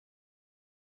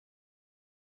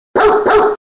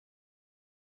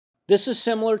This is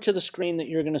similar to the screen that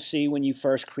you're going to see when you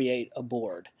first create a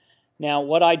board. Now,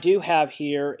 what I do have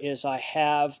here is I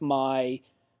have my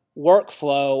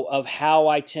workflow of how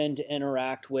I tend to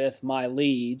interact with my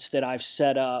leads that I've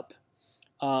set up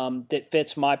that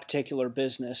fits my particular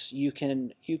business. You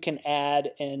can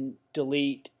add and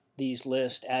delete these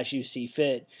lists as you see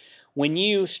fit. When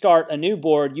you start a new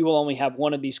board, you will only have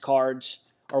one of these cards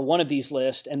or one of these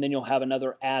lists, and then you'll have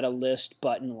another add a list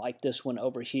button like this one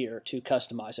over here to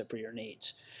customize it for your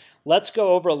needs. Let's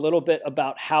go over a little bit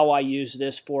about how I use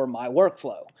this for my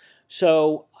workflow.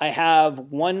 So I have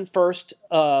one first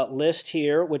list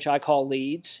here, which I call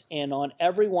leads, and on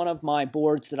every one of my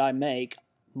boards that I make,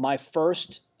 my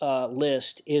first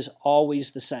list is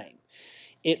always the same.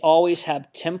 It always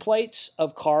have templates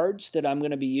of cards that I'm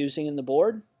going to be using in the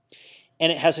board,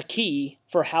 and it has a key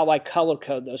for how I color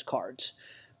code those cards.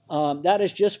 That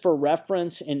is just for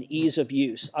reference and ease of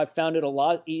use. I've found it a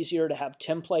lot easier to have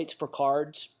templates for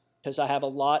cards because I have a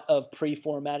lot of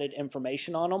pre-formatted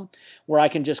information on them where I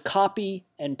can just copy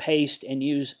and paste and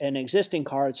use an existing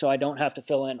card so I don't have to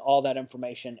fill in all that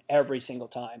information every single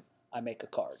time I make a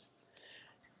card.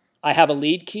 I have a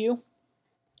lead queue.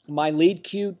 My lead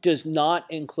queue does not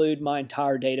include my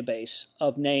entire database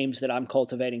of names that I'm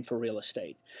cultivating for real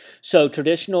estate. So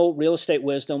traditional real estate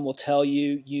wisdom will tell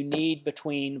you you need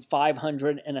between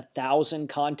 500 and 1,000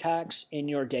 contacts in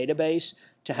your database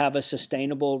to have a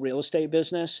sustainable real estate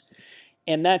business.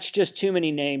 And that's just too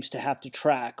many names to have to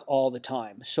track all the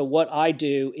time. So what I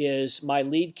do is my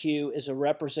lead queue is a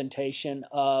representation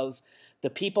of the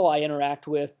people I interact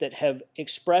with that have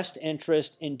expressed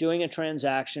interest in doing a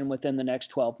transaction within the next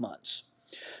 12 months.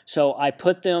 So I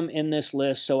put them in this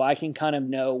list so I can kind of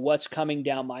know what's coming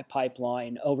down my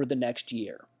pipeline over the next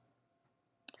year.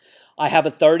 I have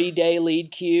a 30-day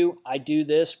lead queue. I do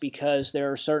this because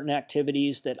there are certain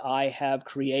activities that I have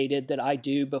created that I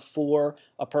do before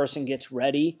a person gets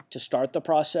ready to start the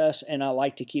process, and I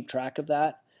like to keep track of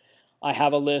that. I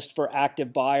have a list for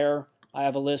active buyer. I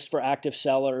have a list for active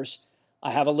sellers.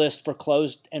 I have a list for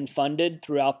closed and funded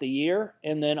throughout the year,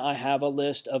 and then I have a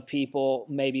list of people,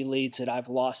 maybe leads that I've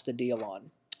lost the deal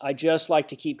on. I just like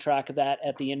to keep track of that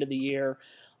at the end of the year.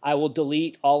 I will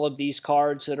delete all of these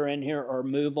cards that are in here or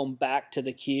move them back to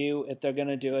the queue if they're going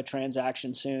to do a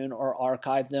transaction soon or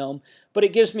archive them, but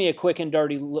it gives me a quick and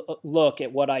dirty look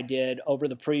at what I did over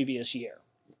the previous year.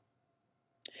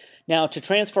 Now, to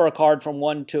transfer a card from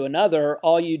one to another,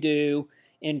 all you do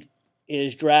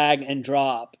is drag and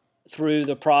drop through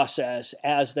the process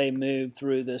as they move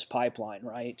through this pipeline,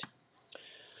 right?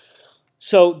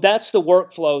 So that's the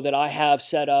workflow that I have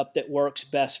set up that works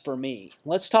best for me.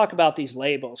 Let's talk about these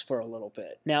labels for a little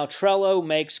bit. Now, Trello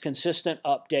makes consistent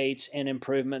updates and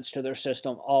improvements to their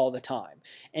system all the time.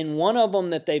 And one of them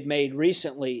that they've made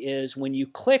recently is when you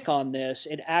click on this,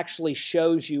 it actually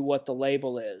shows you what the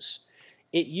label is.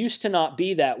 It used to not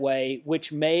be that way,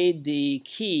 which made the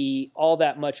key all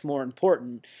that much more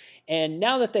important. And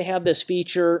now that they have this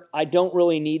feature, I don't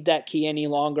really need that key any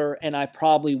longer, and I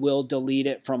probably will delete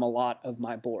it from a lot of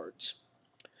my boards.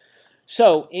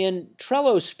 So in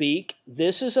Trello speak,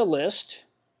 this is a list,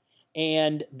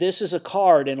 and this is a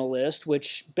card in a list,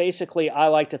 which basically I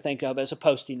like to think of as a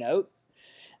Post-it note.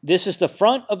 This is the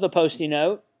front of the Post-it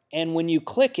note, and when you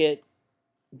click it,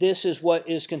 this is what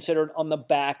is considered on the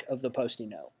back of the Post-it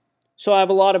note. So I have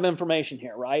a lot of information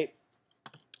here, right?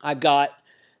 I've got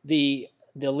the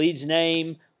lead's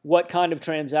name, what kind of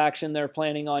transaction they're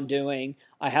planning on doing.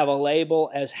 I have a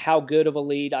label as how good of a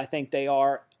lead I think they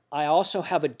are. I also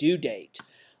have a due date.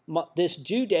 This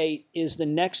due date is the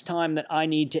next time that I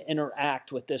need to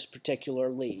interact with this particular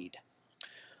lead.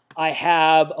 I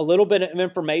have a little bit of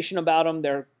information about them,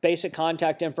 their basic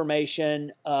contact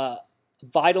information,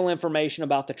 vital information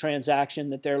about the transaction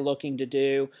that they're looking to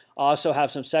do. I also have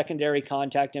some secondary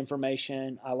contact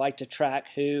information. I like to track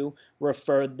who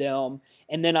referred them.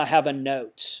 And then I have a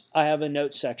notes. I have a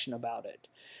notes section about it.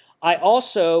 I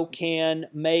also can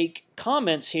make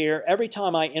comments here. Every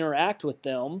time I interact with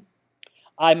them,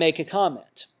 I make a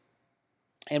comment.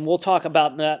 And we'll talk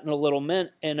about that in a little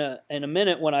minute, in a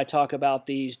minute when I talk about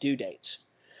these due dates.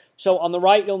 So on the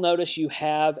right, you'll notice you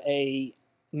have a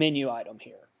menu item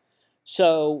here.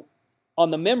 So on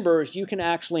the members, you can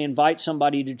actually invite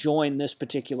somebody to join this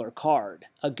particular card.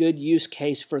 A good use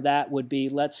case for that would be,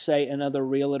 let's say another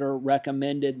realtor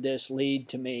recommended this lead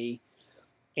to me,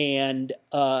 and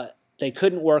they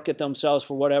couldn't work it themselves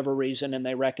for whatever reason, and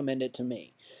they recommend it to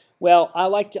me. Well, I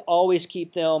like to always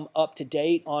keep them up to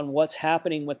date on what's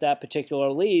happening with that particular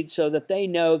lead so that they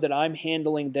know that I'm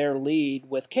handling their lead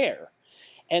with care.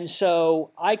 And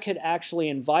so I could actually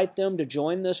invite them to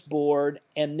join this board,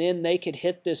 and then they could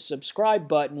hit this subscribe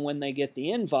button when they get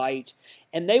the invite,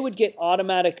 and they would get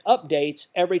automatic updates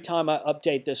every time I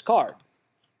update this card.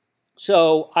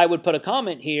 So I would put a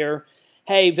comment here,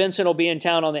 hey, Vincent will be in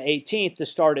town on the 18th to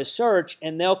start his search,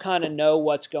 and they'll kind of know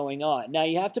what's going on. Now,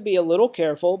 you have to be a little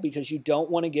careful because you don't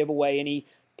want to give away any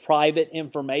private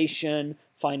information,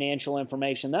 financial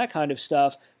information, that kind of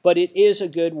stuff, but it is a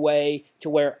good way to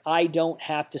where I don't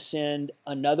have to send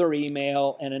another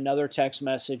email and another text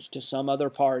message to some other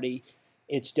party.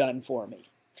 It's done for me.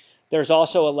 There's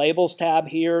also a labels tab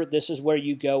here. This is where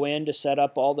you go in to set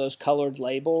up all those colored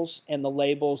labels, and the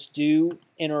labels do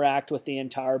interact with the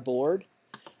entire board.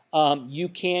 You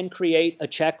can create a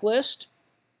checklist.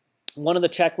 One of the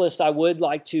checklists I would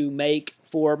like to make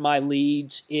for my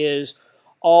leads is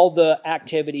all the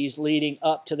activities leading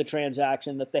up to the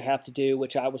transaction that they have to do,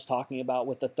 which I was talking about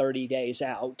with the 30 days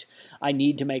out. I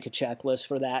need to make a checklist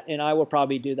for that, and I will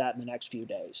probably do that in the next few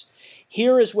days.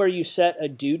 Here is where you set a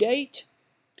due date.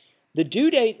 The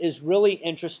due date is really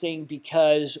interesting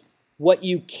because what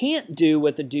you can't do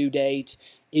with a due date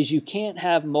is you can't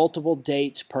have multiple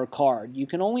dates per card. You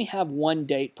can only have one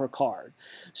date per card.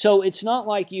 So it's not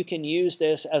like you can use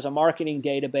this as a marketing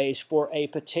database for a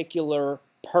particular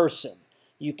person.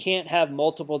 You can't have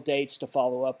multiple dates to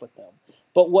follow up with them.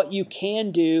 But what you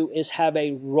can do is have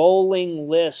a rolling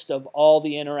list of all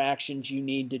the interactions you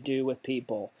need to do with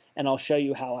people, and I'll show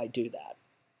you how I do that.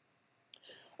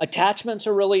 Attachments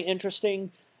are really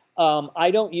interesting. I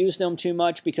don't use them too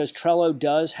much because Trello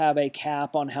does have a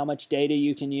cap on how much data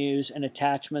you can use, and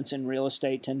attachments in real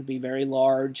estate tend to be very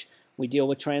large. We deal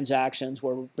with transactions.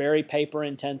 We're very paper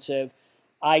intensive.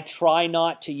 I try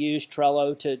not to use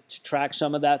Trello to track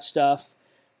some of that stuff.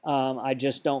 I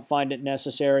just don't find it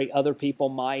necessary. Other people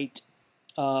might.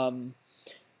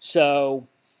 So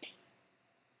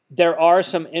there are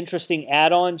some interesting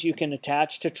add-ons you can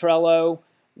attach to Trello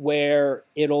where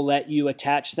it'll let you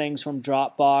attach things from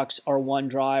Dropbox or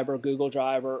OneDrive or Google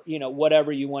Drive or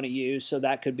whatever you want to use. So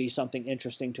that could be something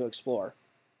interesting to explore.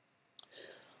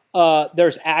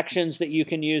 There's actions that you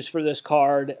can use for this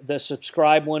card. The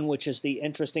subscribe one, which is the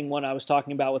interesting one I was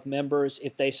talking about with members.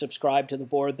 If they subscribe to the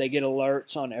board, they get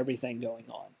alerts on everything going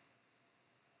on.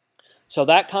 So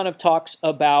that kind of talks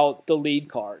about the lead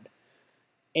card.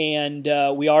 And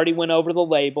we already went over the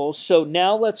labels. So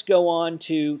now let's go on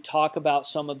to talk about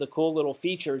some of the cool little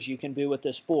features you can do with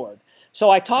this board. So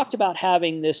I talked about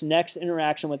having this next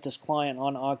interaction with this client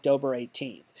on October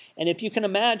 18th. And if you can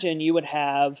imagine, you would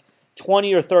have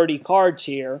 20 or 30 cards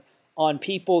here on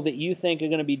people that you think are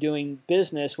going to be doing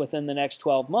business within the next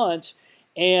 12 months,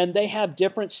 and they have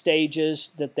different stages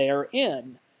that they're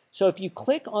in. So if you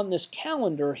click on this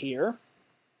calendar here,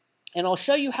 and I'll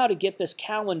show you how to get this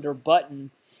calendar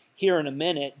button here in a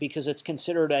minute because it's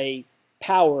considered a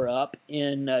power-up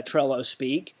in Trello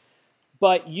speak,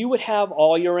 but you would have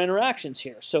all your interactions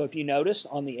here. So if you notice,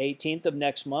 on the 18th of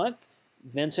next month,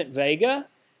 Vincent Vega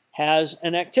has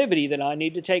an activity that I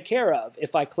need to take care of.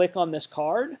 If I click on this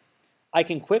card, I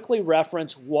can quickly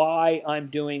reference why I'm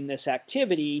doing this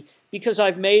activity because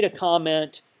I've made a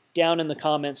comment down in the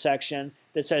comment section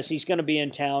that says he's going to be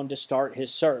in town to start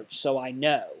his search, so I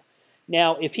know.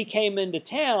 Now, if he came into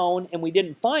town and we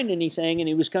didn't find anything and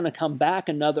he was going to come back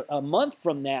a month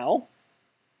from now,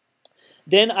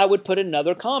 then I would put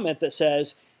another comment that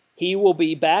says he will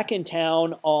be back in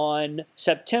town on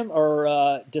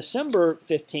December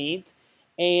 15th,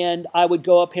 and I would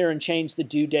go up here and change the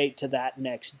due date to that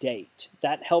next date.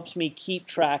 That helps me keep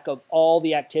track of all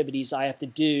the activities I have to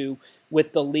do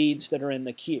with the leads that are in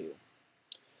the queue.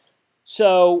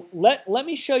 So let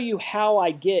me show you how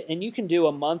I get, and you can do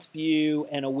a month view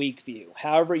and a week view,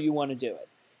 however you want to do it.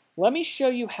 Let me show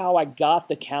you how I got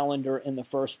the calendar in the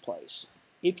first place.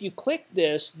 If you click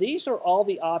this, these are all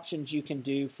the options you can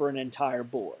do for an entire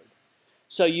board.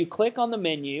 So you click on the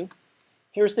menu.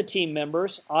 Here's the team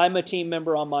members. I'm a team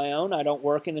member on my own. I don't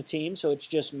work in a team, so it's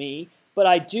just me. But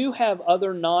I do have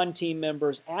other non-team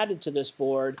members added to this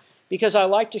board because I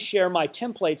like to share my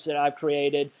templates that I've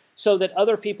created so that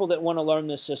other people that want to learn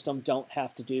this system don't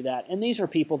have to do that. And these are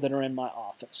people that are in my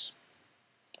office.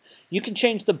 You can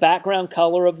change the background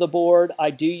color of the board. I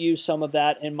do use some of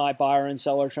that in my buyer and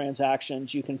seller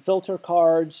transactions. You can filter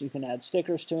cards. You can add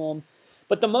stickers to them.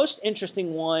 But the most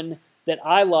interesting one that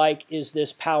I like is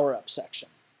this Powerup section.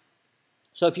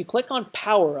 So if you click on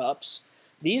Powerups,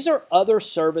 these are other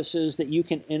services that you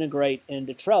can integrate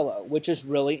into Trello, which is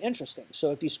really interesting.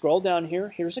 So if you scroll down here,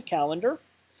 here's a calendar.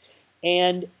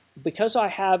 And because I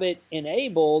have it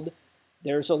enabled,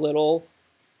 there's a little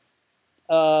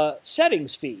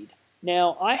settings feed.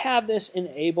 Now, I have this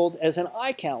enabled as an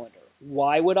iCalendar.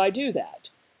 Why would I do that?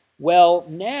 Well,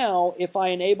 now, if I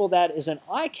enable that as an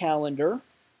iCalendar,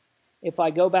 if I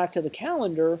go back to the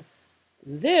calendar,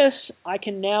 this I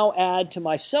can now add to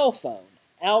my cell phone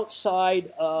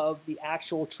outside of the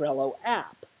actual Trello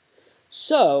app.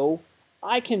 So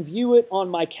I can view it on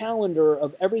my calendar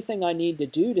of everything I need to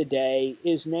do today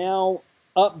is now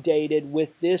updated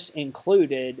with this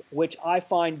included, which I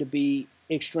find to be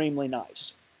extremely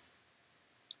nice.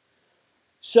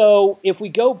 So if we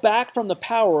go back from the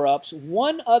power-ups,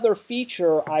 one other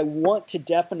feature I want to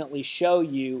definitely show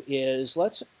you is,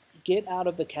 let's get out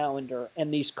of the calendar,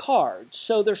 and these cards.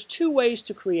 So there's two ways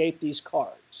to create these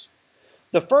cards.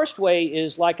 The first way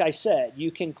is, like I said,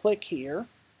 you can click here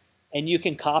and you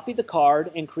can copy the card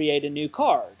and create a new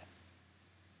card.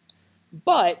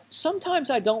 But sometimes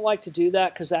I don't like to do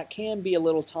that because that can be a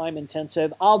little time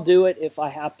intensive. I'll do it if I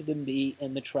happen to be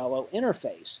in the Trello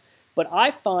interface. But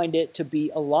I find it to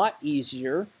be a lot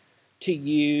easier to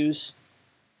use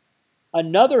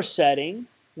another setting,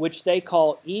 which they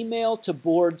call email to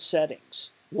board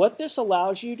settings. What this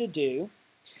allows you to do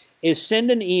is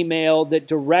send an email that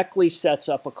directly sets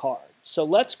up a card. So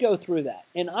let's go through that.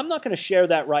 And I'm not going to share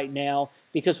that right now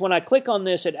because when I click on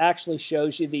this, it actually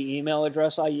shows you the email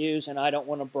address I use, and I don't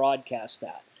want to broadcast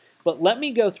that. But let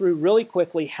me go through really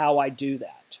quickly how I do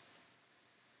that.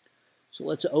 So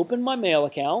let's open my mail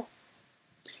account.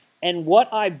 And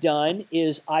what I've done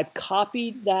is I've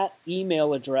copied that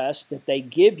email address that they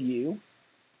give you,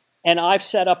 and I've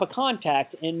set up a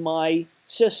contact in my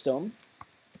system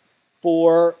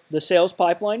for the sales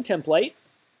pipeline template.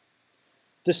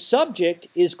 The subject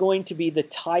is going to be the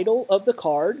title of the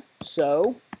card.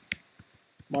 So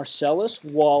Marcellus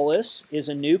Wallace is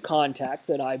a new contact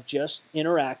that I've just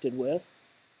interacted with.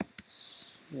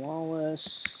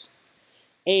 Wallace.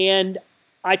 And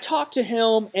I talked to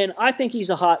him, and I think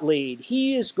he's a hot lead.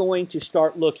 He is going to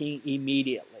start looking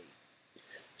immediately.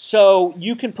 So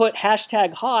you can put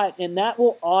hashtag hot, and that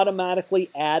will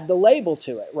automatically add the label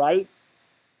to it, right?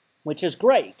 Which is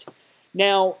great.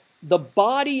 Now, the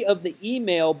body of the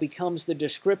email becomes the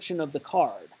description of the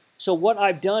card. So what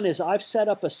I've done is I've set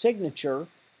up a signature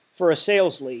for a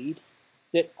sales lead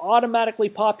that automatically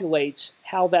populates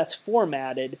how that's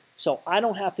formatted, so I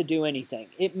don't have to do anything.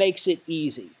 It makes it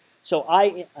easy. So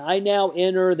I now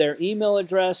enter their email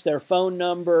address, their phone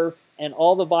number, and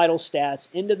all the vital stats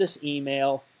into this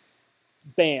email.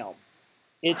 Bam.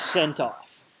 It's sent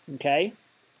off. Okay?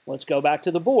 Let's go back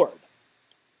to the board.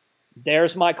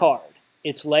 There's my card.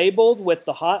 It's labeled with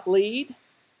the hot lead.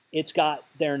 It's got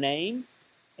their name.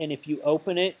 And if you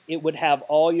open it, it would have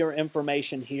all your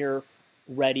information here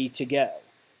ready to go.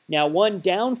 Now, one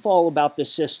downfall about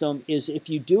this system is if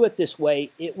you do it this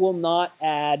way, it will not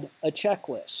add a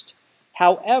checklist.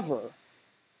 However,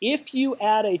 if you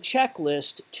add a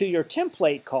checklist to your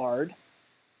template card,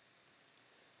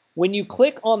 when you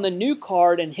click on the new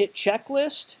card and hit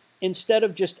checklist, instead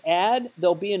of just add,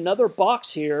 there'll be another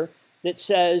box here that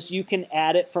says you can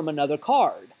add it from another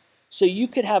card. So you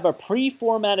could have a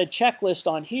pre-formatted checklist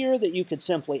on here that you could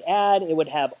simply add. It would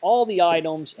have all the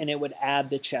items, and it would add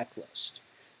the checklist.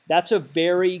 That's a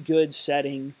very good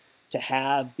setting to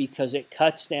have because it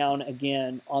cuts down,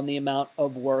 again, on the amount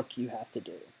of work you have to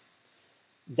do.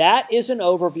 That is an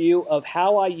overview of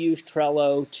how I use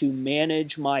Trello to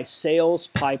manage my sales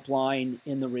pipeline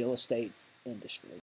in the real estate industry.